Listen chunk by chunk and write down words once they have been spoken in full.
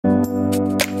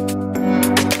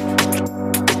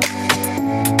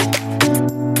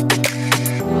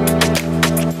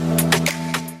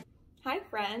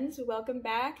welcome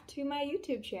back to my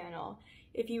YouTube channel.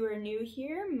 If you are new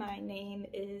here, my name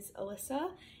is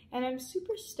Alyssa and I'm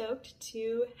super stoked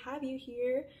to have you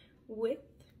here with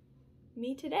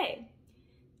me today.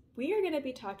 We are going to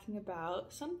be talking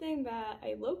about something that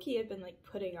I low-key have been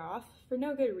putting off for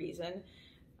no good reason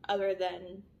other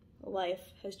than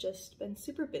life has just been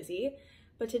super busy.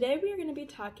 But today we are going to be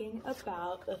talking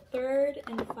about the third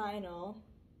and final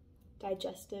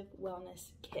Digestive Wellness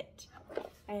Kit.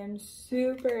 I am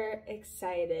super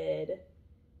excited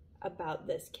about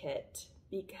this kit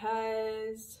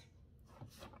because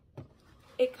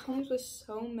it comes with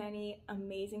so many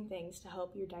amazing things to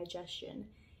help your digestion,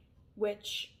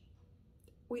 which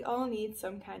we all need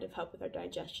some kind of help with our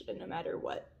digestion no matter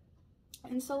what.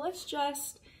 And so let's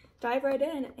just dive right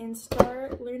in and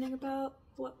start learning about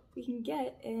what we can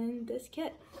get in this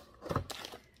kit.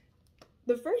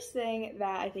 The first thing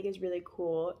that I think is really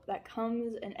cool that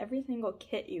comes in every single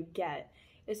kit you get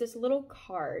is this little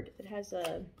card. It has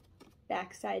a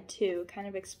backside too, kind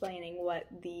of explaining what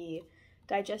the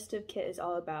digestive kit is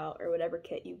all about, or whatever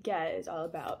kit you get is all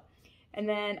about. And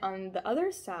then on the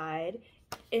other side,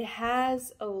 it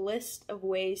has a list of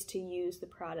ways to use the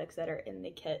products that are in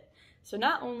the kit. So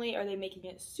not only are they making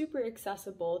it super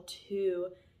accessible to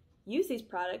use these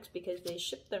products because they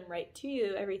ship them right to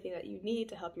you, everything that you need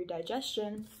to help your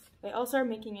digestion, they also are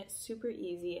making it super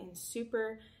easy and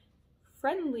super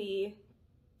friendly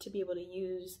to be able to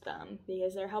use them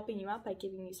because they're helping you out by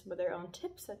giving you some of their own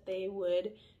tips that they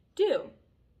would do,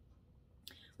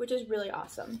 which is really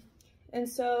awesome. And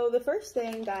so the first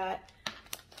thing that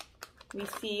we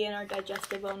see in our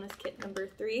Digestive Wellness Kit number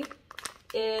 3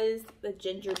 is the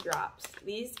ginger drops.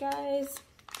 These guys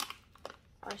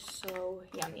are so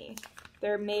yummy.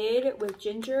 They're made with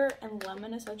ginger and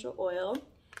lemon essential oil.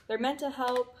 They're meant to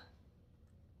help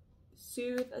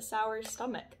soothe a sour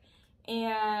stomach,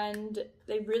 and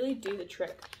they really do the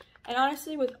trick. And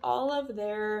honestly, with all of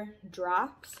their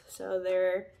drops, so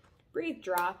their breathe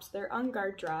drops, their on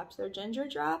guard drops, their ginger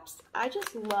drops, I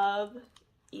just love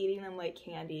eating them like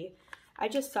candy. I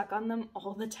just suck on them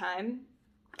all the time.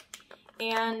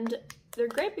 And they're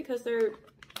great because they're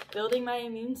building my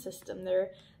immune system.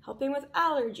 They're helping with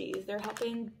allergies. They're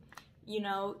helping,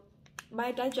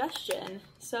 my digestion.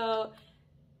 So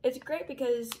it's great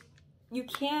because these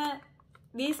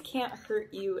can't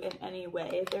hurt you in any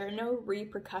way. There are no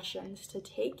repercussions to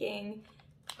taking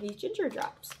these ginger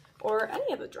drops or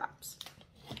any of the drops.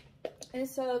 And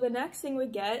so the next thing we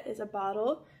get is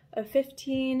a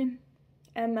 15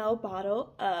 ml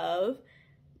bottle of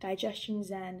Digestion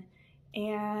Zen.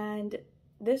 And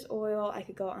this oil, I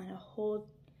could go on a whole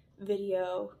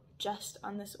video just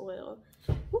on this oil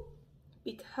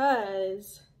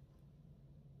because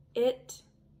it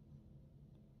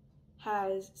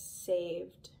has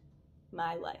saved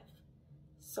my life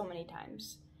so many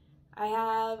times. I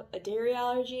have a dairy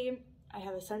allergy, I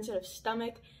have a sensitive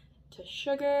stomach to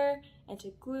sugar and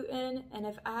to gluten, and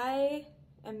if I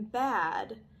am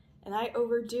bad and I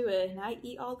overdo it and I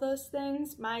eat all those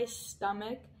things, my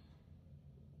stomach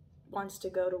wants to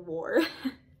go to war.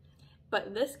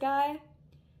 But this guy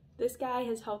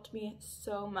has helped me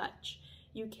so much.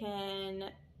 You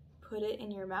can put it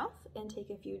in your mouth and take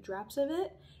a few drops of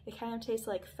it. It kind of tastes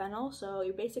like fennel, so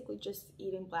you're basically just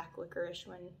eating black licorice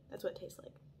when that's what it tastes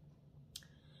like.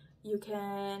 You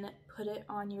can put it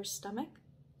on your stomach,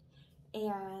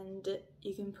 and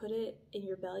you can put it in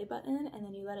your belly button, and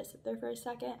then you let it sit there for a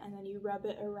second, and then you rub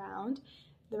it around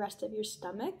the rest of your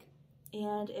stomach,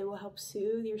 and it will help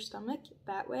soothe your stomach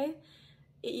that way.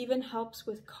 It even helps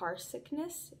with car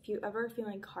sickness. If you're ever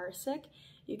feeling car sick,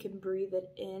 you can breathe it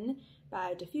in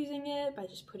by diffusing it, by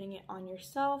just putting it on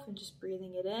yourself and just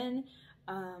breathing it in.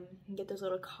 You can get those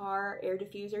little car air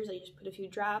diffusers that you just put a few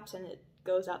drops and it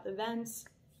goes out the vents.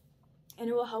 And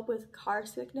it will help with car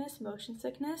sickness, motion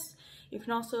sickness. You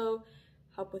can also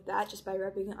help with that just by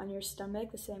rubbing it on your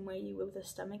stomach the same way you would with a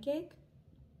stomach ache.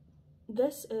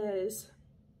 This is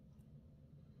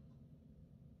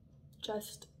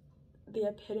just the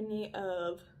epitome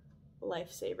of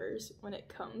lifesavers when it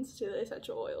comes to the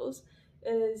essential oils.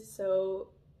 It is so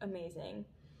amazing.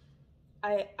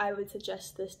 I would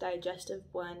suggest this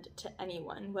digestive blend to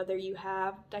anyone, whether you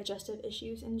have digestive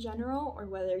issues in general or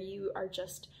whether you are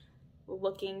just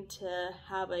looking to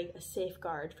have a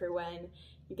safeguard for when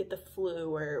you get the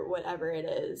flu or whatever it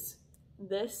is.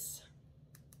 This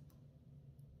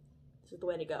is the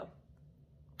way to go.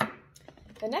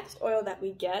 The next oil that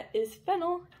we get is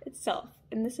fennel itself,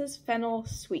 and this is fennel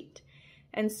sweet.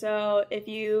 And so if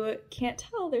you can't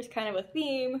tell, there's kind of a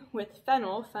theme with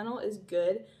fennel. Fennel is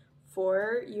good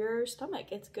for your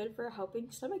stomach. It's good for helping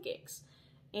stomach aches.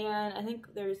 And I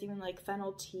think there's even like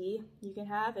fennel tea you can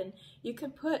have, and you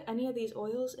could put any of these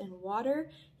oils in water.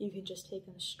 You can just take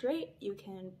them straight. You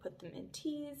can put them in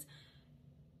teas.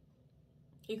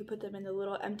 You could put them in the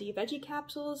little empty veggie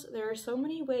capsules. There are so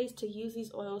many ways to use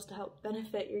these oils to help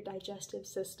benefit your digestive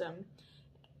system.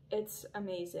 It's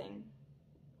amazing.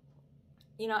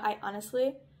 You know,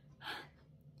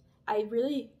 I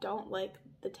really don't like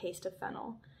the taste of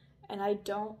fennel, and I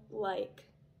don't like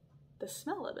the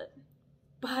smell of it.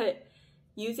 But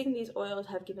using these oils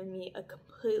have given me a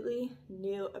completely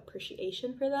new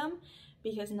appreciation for them,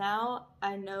 because now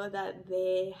I know that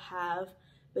they have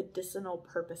medicinal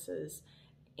purposes.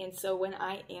 And so when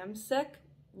I am sick,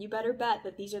 you better bet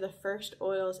that these are the first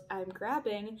oils I'm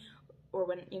grabbing, or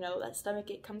when, you know, that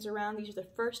stomachache comes around, these are the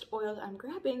first oils I'm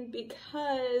grabbing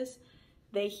because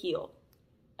they heal.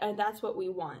 And that's what we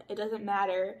want. It doesn't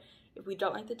matter if we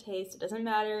don't like the taste. It doesn't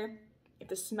matter if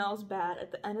the smell's bad.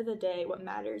 At the end of the day, what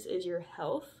matters is your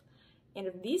health. And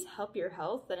if these help your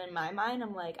health, then in my mind,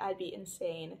 I'm like, I'd be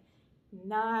insane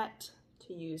not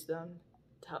to use them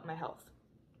to help my health.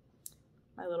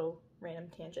 My little random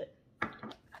tangent.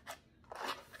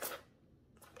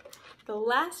 The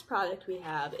last product we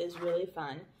have is really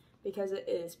fun because it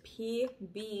is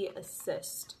PB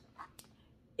Assist.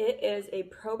 It is a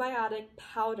probiotic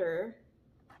powder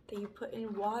that you put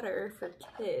in water for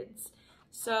kids.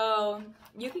 So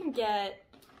you can get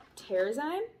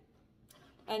Terrazyme,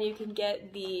 and you can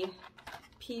get the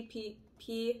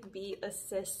PB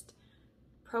Assist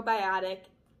probiotic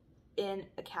in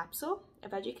a capsule, a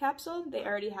veggie capsule. They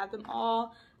already have them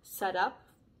all set up,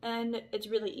 and it's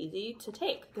really easy to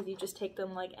take because you just take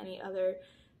them like any other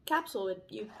capsule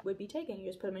you would be taking. You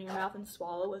just put them in your mouth and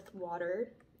swallow with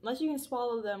water. Unless you can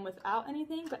swallow them without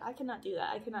anything, but I cannot do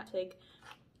that. I cannot take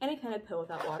any kind of pill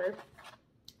without water.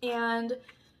 And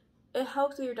it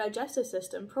helps with your digestive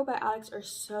system. Probiotics are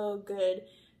so good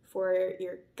for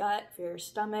your gut, for your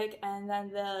stomach, and then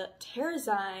the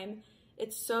Terrazyme,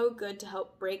 it's so good to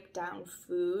help break down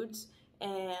foods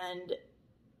and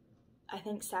I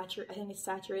think it's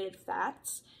saturated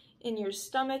fats in your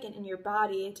stomach and in your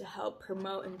body to help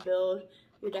promote and build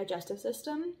your digestive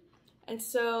system. And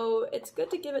so it's good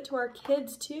to give it to our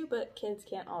kids too, but kids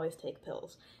can't always take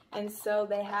pills. And so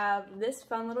they have this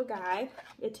fun little guy.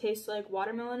 It tastes like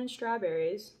watermelon and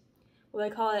strawberries. Well,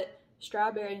 they call it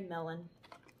strawberry melon.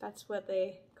 That's what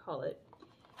they call it.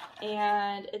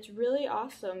 And it's really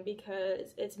awesome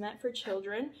because it's meant for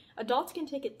children. Adults can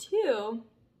take it too.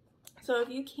 So if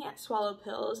you can't swallow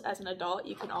pills as an adult,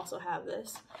 you can also have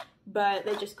this. But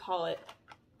they just call it,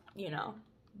 you know,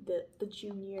 the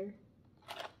junior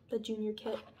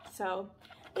kit. So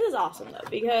this is awesome though,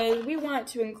 because we want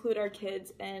to include our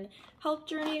kids in health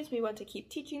journeys. We want to keep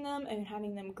teaching them and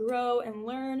having them grow and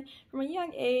learn from a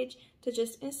young age to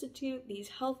just institute these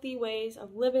healthy ways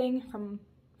of living from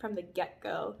the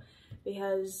get-go.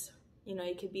 Because, you know,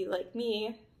 you could be like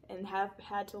me and have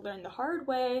had to learn the hard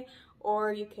way,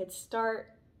 or you could start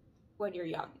when you're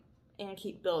young and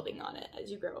keep building on it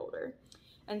as you grow older.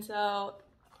 And so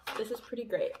this is pretty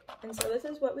great. And so this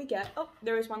is what we get. Oh,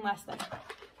 there was one last thing,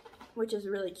 which is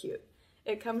really cute.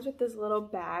 It comes with this little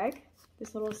bag,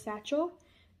 this little satchel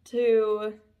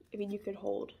to, I mean, you could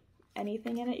hold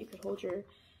anything in it. You could hold your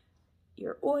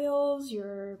oils,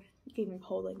 you can even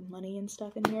hold like money and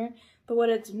stuff in here. But what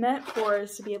it's meant for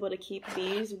is to be able to keep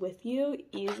these with you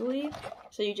easily.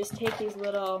 So you just take these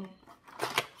little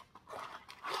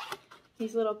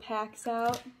packs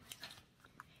out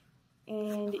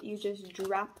and you just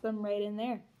drop them right in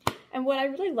there. And what I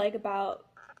really like about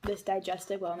this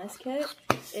Digestive Wellness Kit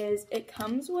is it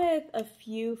comes with a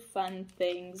few fun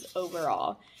things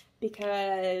overall,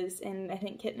 because in I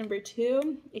think kit number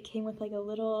 2, it came with like a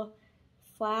little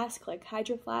flask, like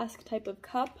hydro flask type of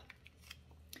cup.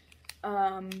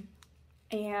 And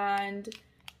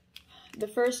the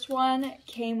first one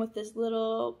came with this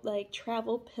little like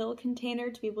travel pill container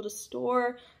to be able to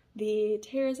store the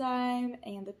Terrazyme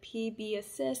and the PB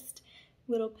Assist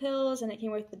little pills, and it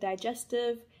came with the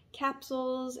digestive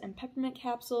capsules and peppermint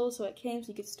capsules, so it came so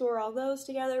you could store all those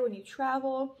together when you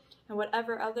travel, and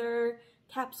whatever other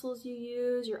capsules you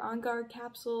use, your On Guard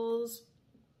capsules,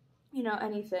 you know,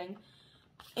 anything.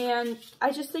 And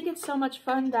I just think it's so much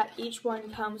fun that each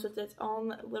one comes with its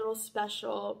own little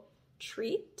special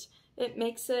treat. It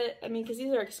makes it, I mean, because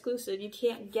these are exclusive, you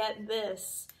can't get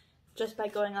this just by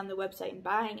going on the website and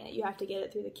buying it. You have to get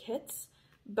it through the kits,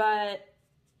 but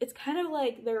it's kind of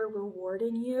like they're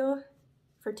rewarding you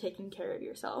for taking care of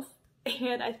yourself.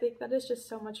 And I think that is just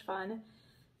so much fun.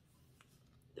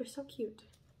 They're so cute.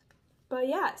 But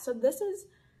yeah, so this is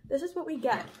what we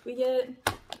get. We get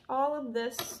all of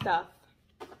this stuff.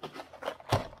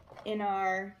 in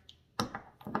our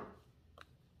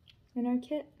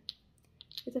kit.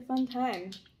 It's a fun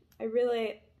time. I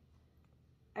really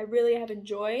have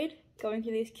enjoyed going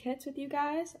through these kits with you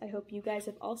guys. I hope you guys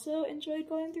have also enjoyed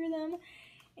going through them,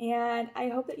 and I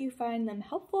hope that you find them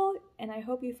helpful, and I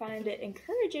hope you find it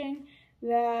encouraging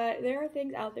that there are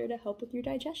things out there to help with your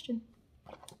digestion.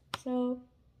 So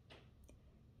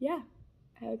yeah,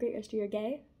 have a great rest of your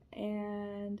day,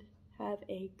 and have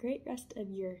a great rest of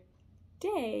your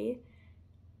day.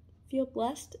 Feel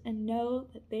blessed and know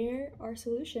that there are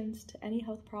solutions to any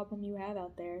health problem you have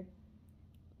out there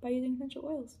by using essential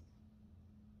oils.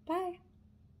 Bye!